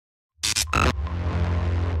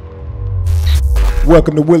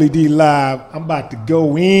Welcome to Willie D Live. I'm about to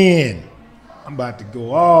go in. I'm about to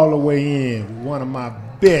go all the way in with one of my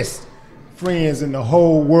best friends in the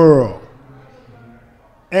whole world.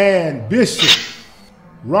 And Bishop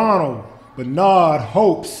Ronald Bernard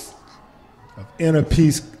Hopes of Inner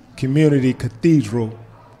Peace Community Cathedral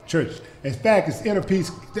Church. In fact, it's Inner Peace,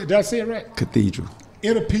 did I say it right? Cathedral.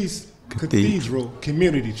 Inner Peace Cathedral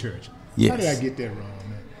Community Church. Yes. How did I get that wrong,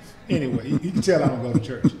 man? Anyway, you can tell I don't go to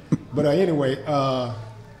church. But anyway,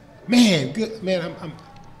 man, good, man, I'm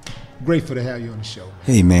grateful to have you on the show.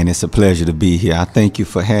 Hey, man, it's a pleasure to be here. I thank you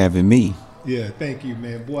for having me. Yeah, thank you,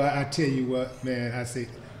 man. Boy, I tell you what, man, I say,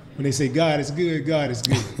 when they say God is good, God is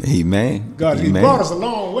good. Amen. God is good. He brought us a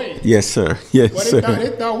long way. Yes, sir. Yes, well, sir.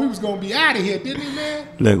 They thought we was going to be out of here, didn't they, man?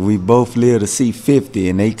 Look, we both lived to see 50,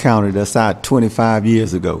 and they counted us out 25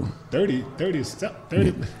 years ago. 30.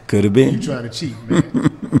 Could have been. You trying to cheat,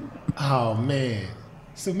 man. Oh, man.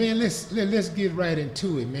 So, man, let's get right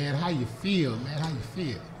into it, man. How you feel, man? How you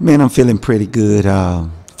feel? Man, I'm feeling pretty good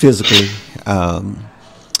physically.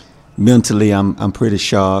 Mentally, I'm pretty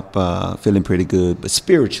sharp, feeling pretty good. But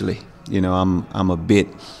spiritually, you know, I'm a bit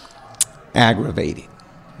aggravated.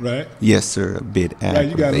 Right? Yes, sir, a bit aggravated. Right,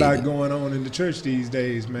 you got a lot going on in the church these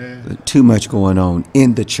days, man. Too much going on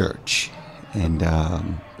in the church. And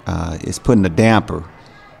it's putting a damper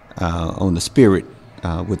on the spirit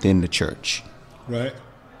within the church. Right,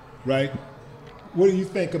 right. What do you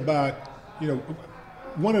think about, you know,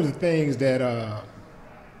 one of the things that,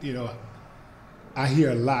 you know, I hear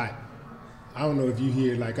a lot, I don't know if you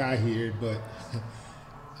hear it like I hear it, but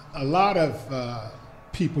a lot of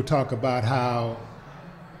people talk about how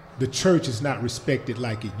the church is not respected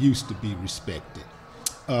like it used to be respected.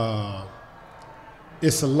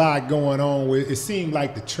 It's a lot going on with, it seems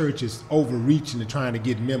like the church is overreaching and trying to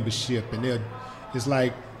get membership, and it's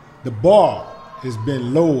like the bar has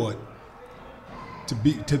been lowered to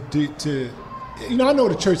be, you know, I know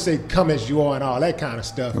the church say come as you are and all that kind of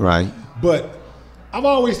stuff. Right. But I've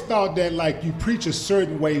always thought that, like, you preach a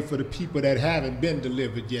certain way for the people that haven't been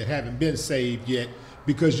delivered yet, haven't been saved yet,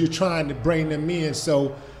 because you're trying to bring them in.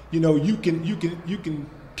 So, you know, you can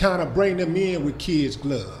kind of bring them in with kids'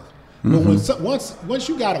 gloves. Mm-hmm. But when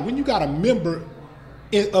you got a member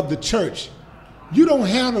of the church, you don't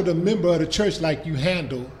handle the member of the church like you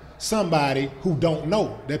handle somebody who don't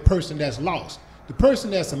know, that person that's lost. The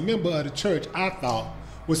person that's a member of the church, I thought,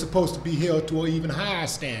 was supposed to be held to an even higher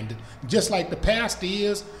standard. Just like the pastor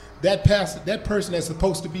is, that person that's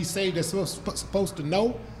supposed to be saved, that's supposed to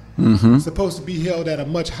know, supposed to be held at a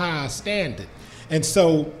much higher standard. And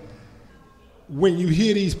so when you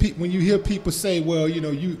hear people say, well, you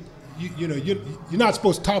know, you're not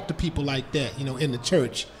supposed to talk to people like that, you know, in the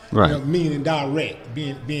church, right? You know, meaning direct,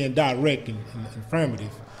 being direct and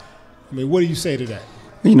affirmative. I mean, what do you say to that?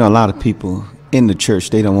 You know, a lot of people in the church,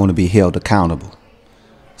 they don't want to be held accountable.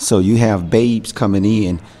 So you have babes coming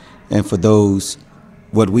in, and for those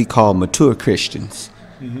what we call mature Christians,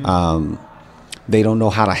 they don't know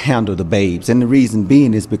how to handle the babes. And the reason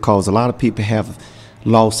being is because a lot of people have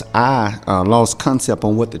lost concept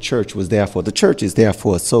on what the church was there for. The church is there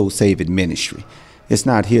for a soul-saving ministry. It's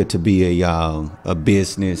not here to be a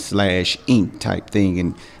business / Inc. type thing,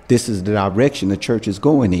 and this is the direction the church is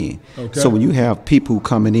going in. Okay. So when you have people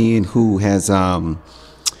coming in who has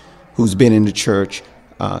who's been in the church,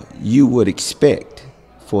 you would expect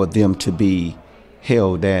for them to be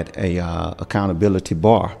held at a accountability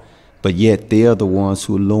bar, but yet they're the ones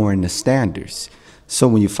who are lowering the standards. So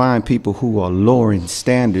when you find people who are lowering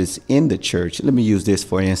standards in the church, let me use this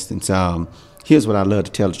for instance. Here's what I love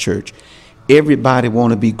to tell the church. Everybody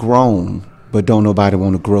want to be grown, but don't nobody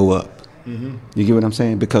want to grow up. You get what I'm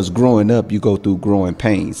saying? Because growing up, you go through growing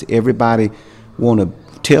pains. Everybody want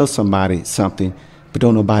to tell somebody something, but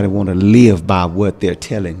don't nobody want to live by what they're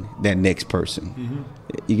telling that next person.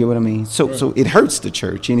 You get what I mean? So, right. So it hurts the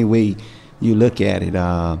church any way you look at it.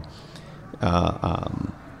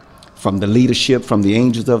 From the leadership, from the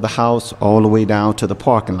angels of the house, all the way down to the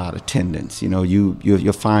parking lot attendants. You know,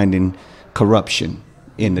 you're finding corruption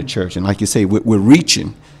in the church, and like you say, we're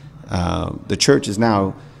reaching. The church is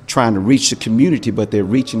now trying to reach the community, but they're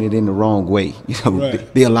reaching it in the wrong way. You know,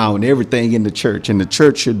 right. They're allowing everything in the church, and the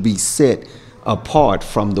church should be set apart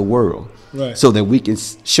from the world, right, so that we can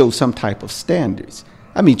show some type of standards.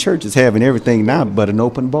 I mean, church is having everything now but an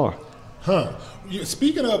open bar.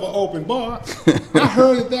 Speaking of an open bar, I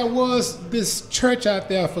heard that there was this church out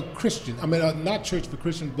there for Christians. I mean, not church for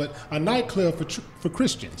Christians, but a nightclub for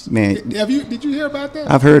Christians. Man, did you hear about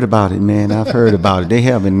that? I've heard about it, man. I've heard about it. They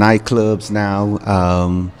having nightclubs now,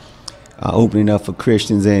 opening up for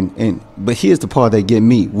Christians, but here's the part that get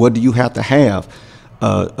me. What do you have to have?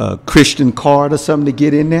 a Christian card or something to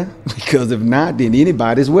get in there? Because if not, then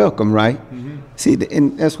anybody's welcome, right? Mm-hmm. See,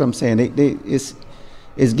 and that's what I'm saying.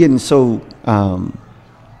 It's getting so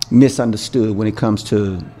misunderstood when it comes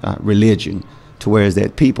to religion, to whereas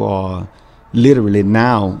that people are literally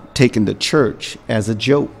now taking the church as a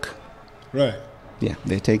joke. Right. Yeah,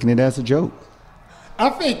 they're taking it as a joke. I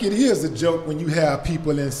think it is a joke when you have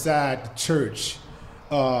people inside the church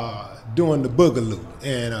doing the boogaloo.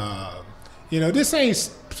 And, this ain't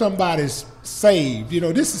somebody's saved.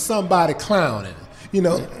 This is somebody clowning.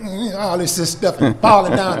 All this stuff,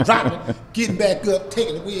 falling down, dropping, getting back up,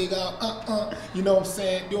 taking the wig off, you know what I'm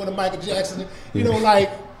saying, doing the Michael Jackson. You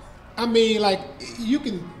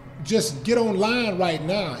can just get online right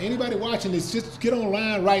now. Anybody watching this, just get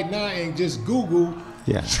online right now and just Google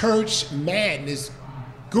church madness,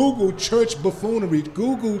 Google church buffoonery,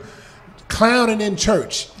 Google clowning in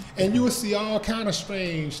church, and you will see all kind of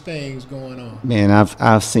strange things going on. Man,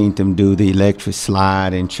 I've seen them do the electric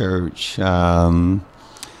slide in church. I've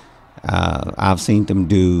seen them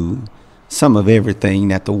do some of everything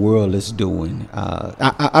that the world is doing.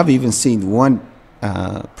 I've even seen one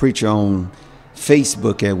preacher on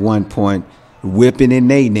Facebook at one point whipping and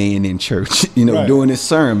nay-naying in church, right, doing his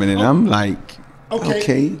sermon, and I'm like,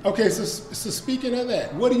 okay. So speaking of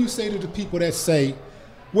that, what do you say to the people that say,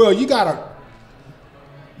 well, you gotta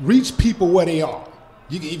reach people where they are?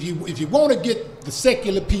 If you want to get the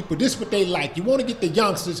secular people, this is what they like. You want to get the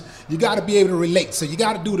youngsters, you got to be able to relate. So you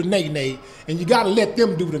got to do the nay-nay, and you got to let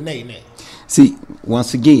them do the nay-nay. See,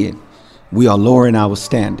 once again, we are lowering our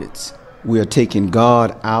standards. We are taking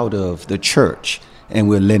God out of the church, and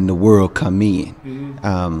we're letting the world come in.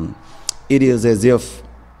 Mm-hmm. It is as if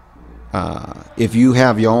you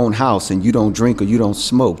have your own house and you don't drink or you don't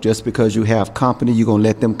smoke, just because you have company, you're going to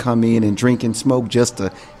let them come in and drink and smoke just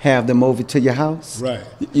to have them over to your house? Right.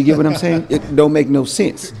 You get what I'm saying? It don't make no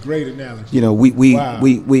sense. Great analogy.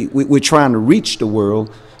 We're trying to reach the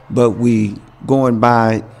world, but we going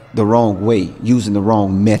by the wrong way, using the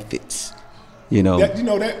wrong methods.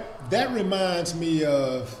 That reminds me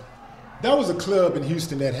of, there was a club in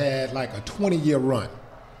Houston that had like a 20-year run.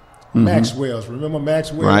 Mm-hmm. Maxwell's. Remember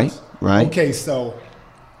Maxwell's? Right. Okay, so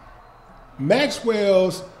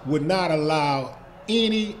Maxwell's would not allow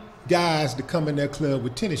any guys to come in their club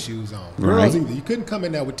with tennis shoes on. Girls either. You couldn't come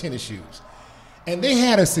in there with tennis shoes. And they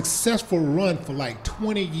had a successful run for like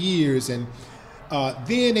 20 years. And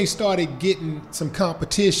then they started getting some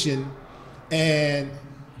competition and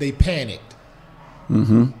they panicked.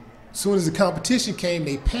 Mm-hmm. As soon as the competition came,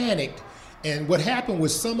 they panicked. And what happened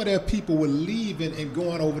was some of their people were leaving and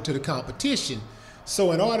going over to the competition.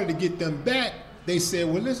 So in order to get them back, they said,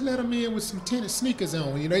 well, let's let them in with some tennis sneakers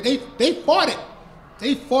on. They fought it.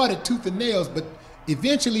 They fought it tooth and nails, but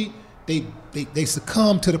eventually they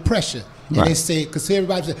succumbed to the pressure. And they said, because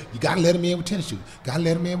everybody said, you got to let them in with tennis shoes. Got to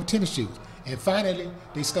let them in with tennis shoes. And finally,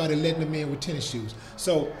 they started letting them in with tennis shoes.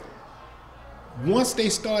 So once they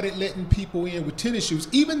started letting people in with tennis shoes,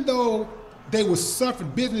 even though they were suffering,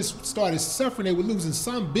 business started suffering, they were losing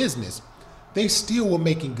some business, they still were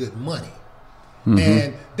making good money. Mm-hmm.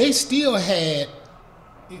 And they still had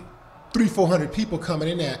 300-400 people coming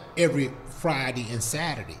in there every Friday and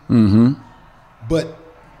Saturday. Mm-hmm. But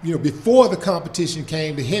before the competition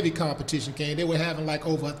came, the heavy competition came, they were having like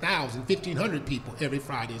over 1,000, 1,500 people every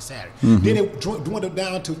Friday and Saturday. Mm-hmm. Then it dwindled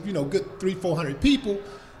down to good 300-400 people,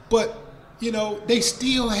 but they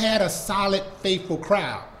still had a solid, faithful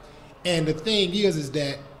crowd. And the thing is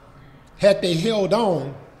that had they held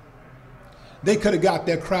on, they could have got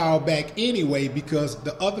their crowd back anyway, because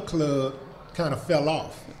the other club kind of fell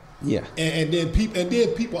off. Yeah. And then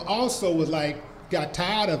people also was like, got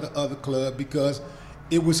tired of the other club because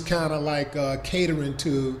it was kind of like catering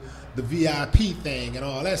to the VIP thing and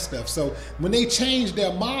all that stuff. So when they changed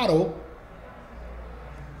their model,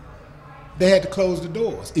 they had to close the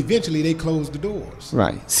doors. Eventually, they closed the doors.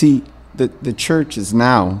 Right. See, the church is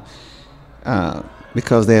now,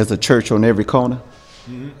 because there's a church on every corner.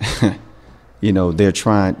 Mm-hmm.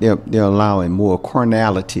 They're allowing more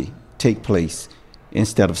carnality take place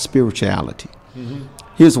instead of spirituality. Mm-hmm.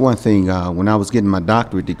 Here's one thing. When I was getting my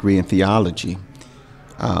doctorate degree in theology,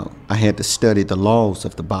 I had to study the laws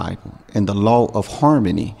of the Bible, and the law of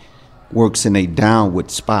harmony works in a downward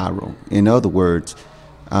spiral. In other words,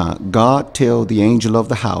 God tells the angel of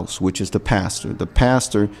the house, which is the pastor. The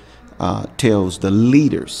pastor tells the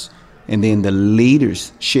leaders, and then the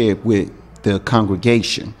leaders share it with the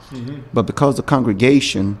congregation. Mm-hmm. But because the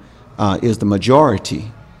congregation is the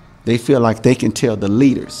majority, they feel like they can tell the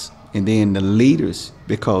leaders. And then the leaders,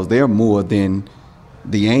 because they're more than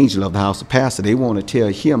the angel of the house, the pastor, they want to tell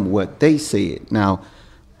him what they said. Now,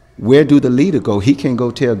 where do the leader go? He can't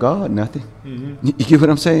go tell God nothing. You get what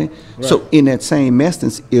I'm saying? Right. So in that same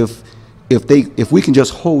essence, if we can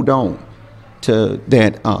just hold on to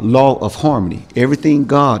that law of harmony, everything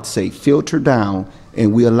God say, filter down,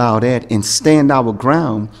 and we allow that and stand our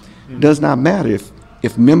ground, does not matter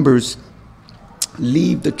if members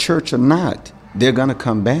leave the church or not, they're going to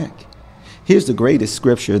come back. Here's the greatest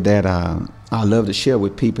scripture that I love to share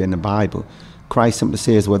with people in the Bible. Christ simply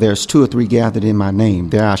says, well, there's 2 or 3 gathered in my name,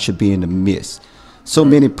 there I should be in the midst. So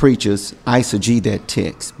many preachers eisegete that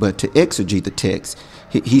text, but to exegete the text,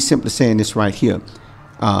 he's simply saying this right here.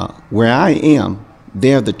 Where I am,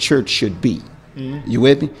 there the church should be. You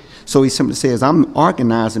with me? So he simply says, I'm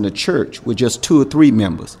organizing a church with just 2 or 3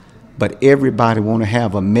 members, but everybody want to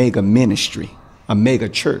have a mega ministry, a mega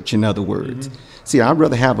church, in other words. See, I'd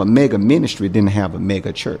rather have a mega ministry than have a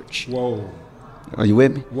mega church. Whoa. Are you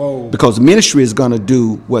with me? Whoa. Because ministry is going to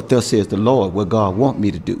do what thus says the Lord, what God want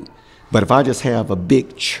me to do. But if I just have a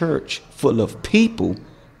big church full of people,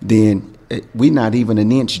 then we're not even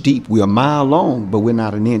an inch deep. We're a mile long, but we're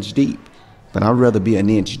not an inch deep. But I'd rather be an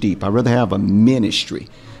inch deep. I'd rather have a ministry,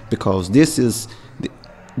 because this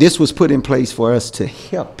was put in place for us to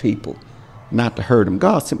help people, not to hurt them.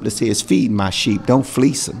 God simply says, feed my sheep, don't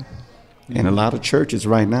fleece them. And a lot of churches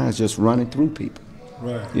right now is just running through people.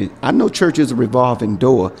 Right. I know church is a revolving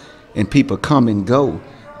door and people come and go,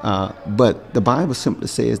 but the Bible simply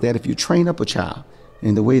says that if you train up a child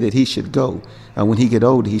in the way that he should go, when he get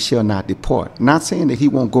older, he shall not depart. Not saying that he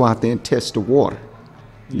won't go out there and test the water.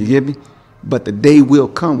 You get me? But the day will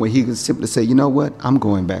come where he can simply say, you know what, I'm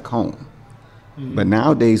going back home. But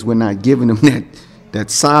nowadays we're not giving them that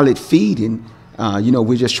solid feeding.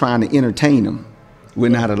 We're just trying to entertain them. We're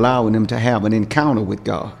not allowing them to have an encounter with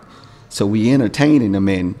God. So we entertaining them,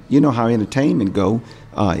 and you know how entertainment go.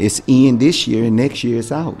 It's in this year and next year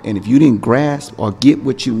it's out. And if you didn't grasp or get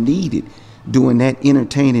what you needed during that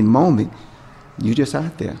entertaining moment, you just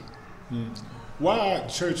out there. Why are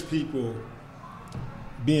church people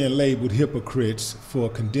being labeled hypocrites for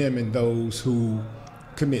condemning those who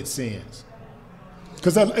commit sins?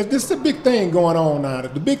 Because this is a big thing going on now.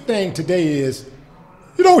 The big thing today is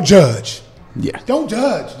you don't judge. Yeah. Don't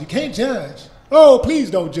judge. You can't judge. Oh, please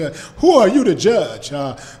don't judge. Who are you to judge?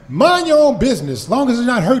 Mind your own business, as long as it's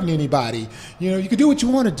not hurting anybody. You can do what you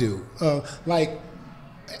want to do.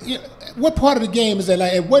 What part of the game is that?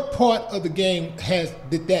 Like, at what part of the game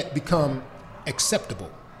did that become acceptable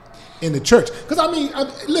in the church? Because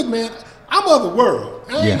look, man, I'm of the world.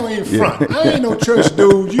 I ain't no in front. I ain't no church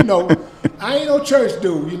dude. I ain't no church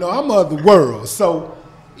dude. I'm of the world. So,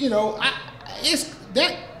 it's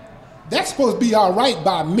that. That's supposed to be all right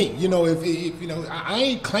by me. If I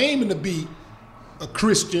ain't claiming to be a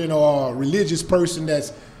Christian or a religious person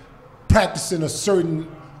that's practicing a certain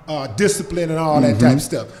discipline and all that type of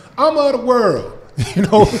stuff. I'm of the world,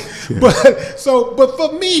 But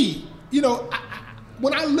for me,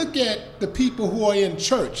 when I look at the people who are in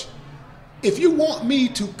church, if you want me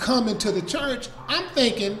to come into the church, I'm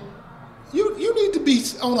thinking you need to be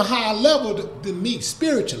on a higher level than me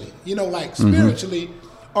spiritually. Spiritually.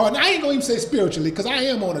 Or I ain't gonna even say spiritually, because I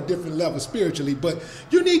am on a different level spiritually, but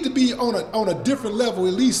you need to be on a different level,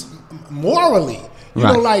 at least morally. Be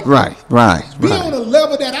on a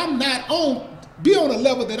level that I'm not on. Be on a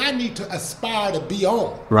level that I need to aspire to be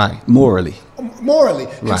on. Right, morally.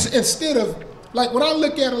 Right. Instead of, like, when I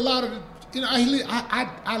look at a lot of,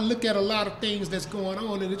 I look at a lot of things that's going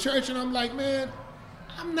on in the church, and I'm like, man,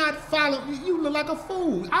 I'm not following. You look like a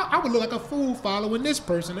fool. I would look like a fool following this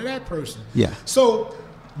person or that person. Yeah. So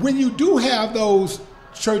when you do have those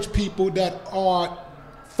church people that are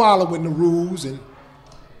following the rules and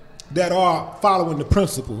that are following the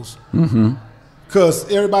principles, because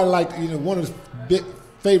everybody one of the big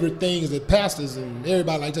favorite things that pastors and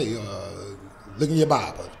everybody like to tell you, look in your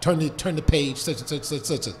Bible, turn the page, such and such, such,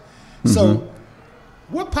 such. So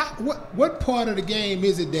what part of the game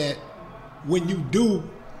is it that when you do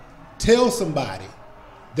tell somebody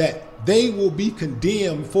that they will be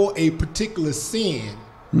condemned for a particular sin,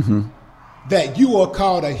 that you are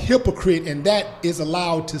called a hypocrite and that is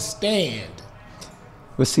allowed to stand?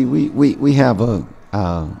 Well, see, we have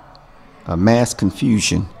a mass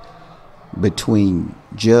confusion between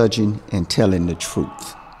judging and telling the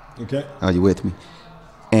truth. Okay. Are you with me?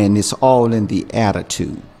 And it's all in the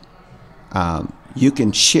attitude. You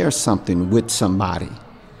can share something with somebody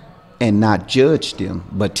and not judge them,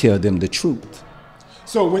 but tell them the truth.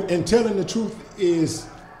 So in telling the truth is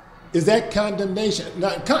that condemnation?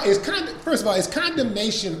 First of all, is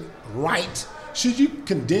condemnation right should you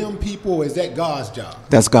condemn people, or is that God's job?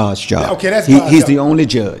 That's God's job. Okay, that's God's He's job. the only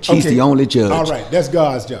judge. He's Okay. the only judge. All right, that's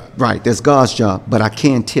God's job. Right, that's God's job. But I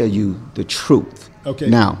can tell you the truth. Okay.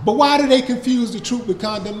 Now. But why do they confuse the truth with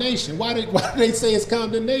condemnation? Why do they say it's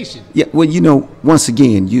condemnation? Yeah, well, once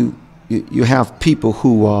again, you have people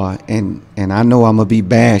who are, and I know I'm going to be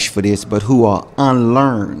bashed for this, but who are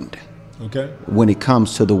unlearned Okay. when it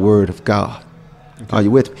comes to the Word of God. Okay. Are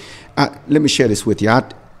you with me? Let me share this with you.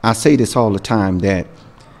 I say this all the time, that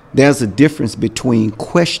there's a difference between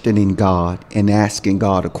questioning God and asking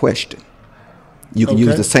God a question. You can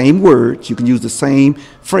use the same words, you can use the same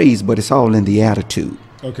phrase, but it's all in the attitude.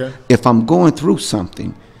 Okay. If I'm going through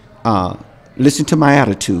something, listen to my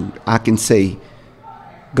attitude. I can say,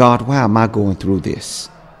 God, why am I going through this?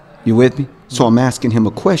 You with me? So I'm asking him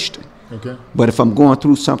a question. Okay. But if I'm going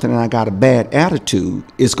through something and I got a bad attitude,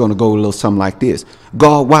 it's going to go a little something like this.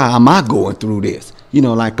 God, why am I going through this?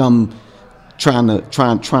 Like I'm trying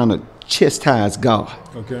to chastise God.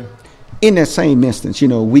 Okay. In that same instance,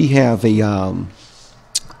 we have a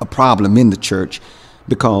problem in the church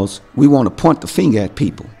because we want to point the finger at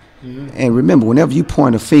people. Mm-hmm. And remember, whenever you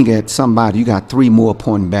point a finger at somebody, you got 3 more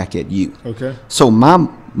pointing back at you. Okay. So my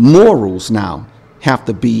morals now have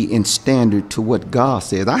to be in standard to what God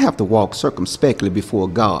says. I have to walk circumspectly before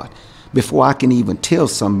God before I can even tell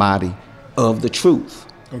somebody of the truth.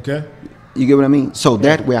 Okay. You get what I mean? So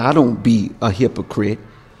that way I don't be a hypocrite.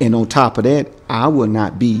 And on top of that, I will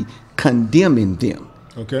not be condemning them.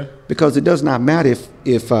 Okay. Because it does not matter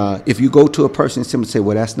if you go to a person and simply say,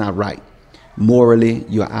 well, that's not right. Morally,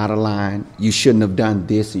 you're out of line. You shouldn't have done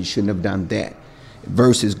this and you shouldn't have done that.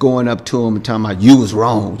 Versus going up to them and talking about you was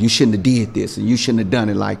wrong. You shouldn't have did this and you shouldn't have done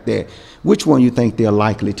it like that. Which one you think they're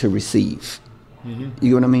likely to receive? Mm-hmm.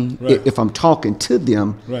 You know what I mean? Right. If I'm talking to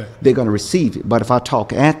them, right, they're going to receive it. But if I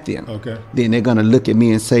talk at them, okay, then they're going to look at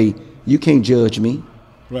me and say, you can't judge me.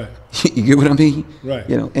 Right. You get what I mean? Right.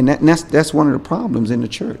 And that's one of the problems in the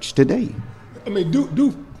church today. I mean,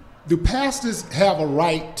 do pastors have a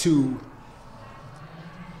right to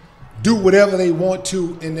do whatever they want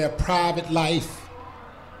to in their private life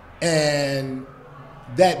and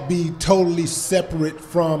that be totally separate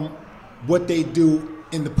from what they do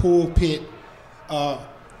in the pulpit? The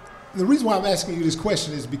reason why I'm asking you this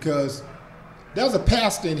question is because there was a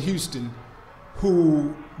pastor in Houston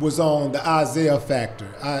who was on the Isaiah Factor.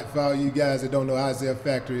 For all you guys that don't know Isaiah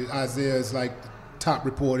Factor, Isaiah is like the top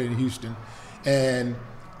reporter in Houston. And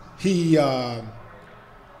he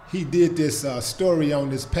did this story on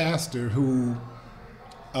this pastor who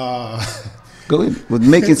go ahead, was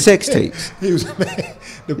making sex tapes. He was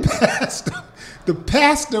the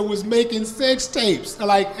pastor was making sex tapes,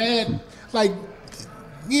 adult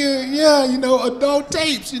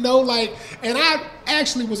tapes, and I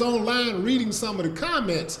actually was online reading some of the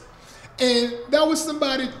comments, and there was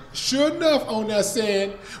somebody, sure enough, on there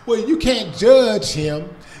saying, well, you can't judge him.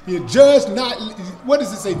 You judge not, what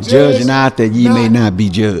does it say? Judge not that ye may not be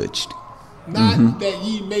judged. Not that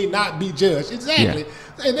ye may not be judged. Exactly.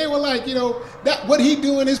 Yeah. And they were like, that what he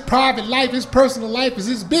do in his private life, his personal life, is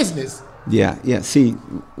his business. Yeah. See,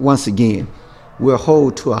 once again, we're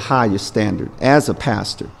held to a higher standard as a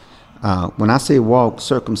pastor. When I say walk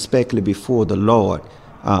circumspectly before the Lord,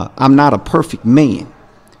 I'm not a perfect man,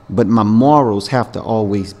 but my morals have to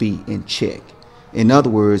always be in check. In other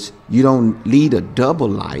words, you don't lead a double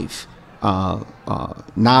life.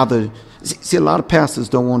 See, a lot of pastors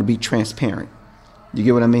don't want to be transparent. You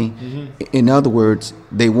get what I mean? Mm-hmm. In other words,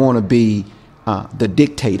 they want to be the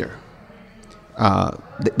dictator.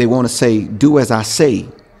 They want to say, do as I say,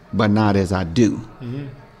 but not as I do. Mm-hmm.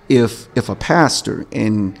 If a pastor,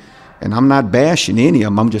 and I'm not bashing any of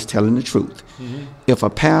them, I'm just telling the truth. Mm-hmm. If a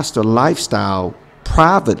pastor lifestyle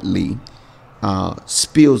privately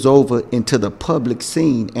spills over into the public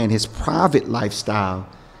scene and his private lifestyle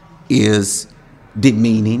is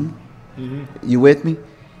demeaning, you with me?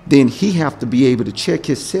 Then he have to be able to check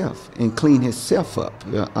himself and clean himself up.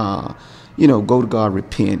 Go to God,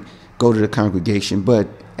 repent, go to the congregation. But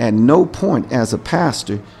at no point as a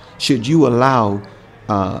pastor should you allow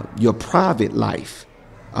your private life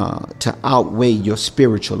to outweigh your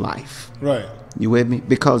spiritual life. Right. You with me?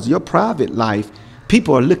 Because your private life,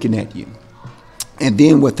 people are looking at you. And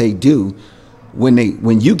then what they do, when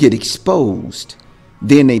you get exposed,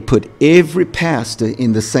 then they put every pastor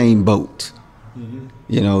in the same boat.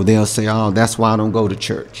 Mm-hmm. They'll say, oh, that's why I don't go to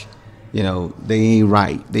church. They ain't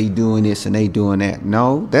right. They doing this and they doing that.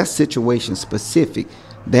 No, that's situation specific.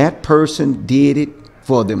 That person did it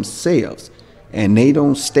for themselves. And they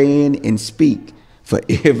don't stand and speak for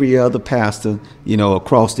every other pastor,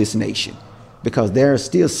 across this nation. Because there are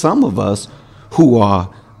still some of us who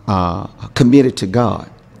are committed to God.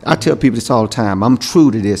 I tell people this all the time. I'm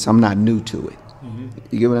true to this. I'm not new to it.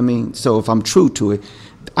 You get what I mean? So if I'm true to it,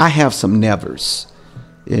 I have some nevers,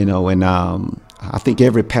 you know, and I think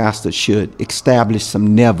every pastor should establish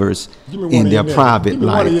some nevers in their private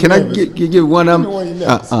life. Can I give one of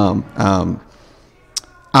them?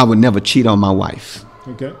 I would never cheat on my wife.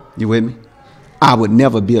 Okay. You with me? I would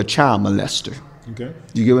never be a child molester. Okay.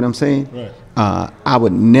 You get what I'm saying? Right. I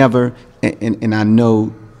would never, and I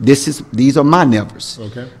know these are my nevers.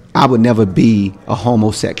 Okay. I would never be a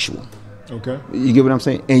homosexual. Okay. You get what I'm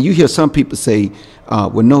saying? And you hear some people say,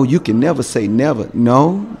 well, no, you can never say never.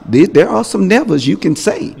 No, there are some nevers you can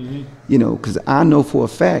say, you know, because I know for a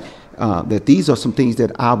fact that these are some things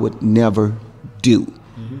that I would never do.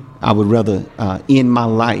 I would rather end my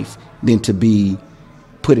life than to be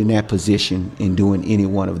put in that position in doing any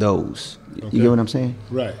one of those. Okay. You get what I'm saying?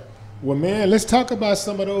 Right. Well, man, let's talk about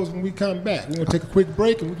some of those when we come back. We're going to take a quick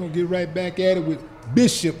break, and we're going to get right back at it with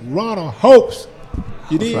Bishop Ronald Hopes.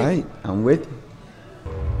 You did? Right. I'm with you.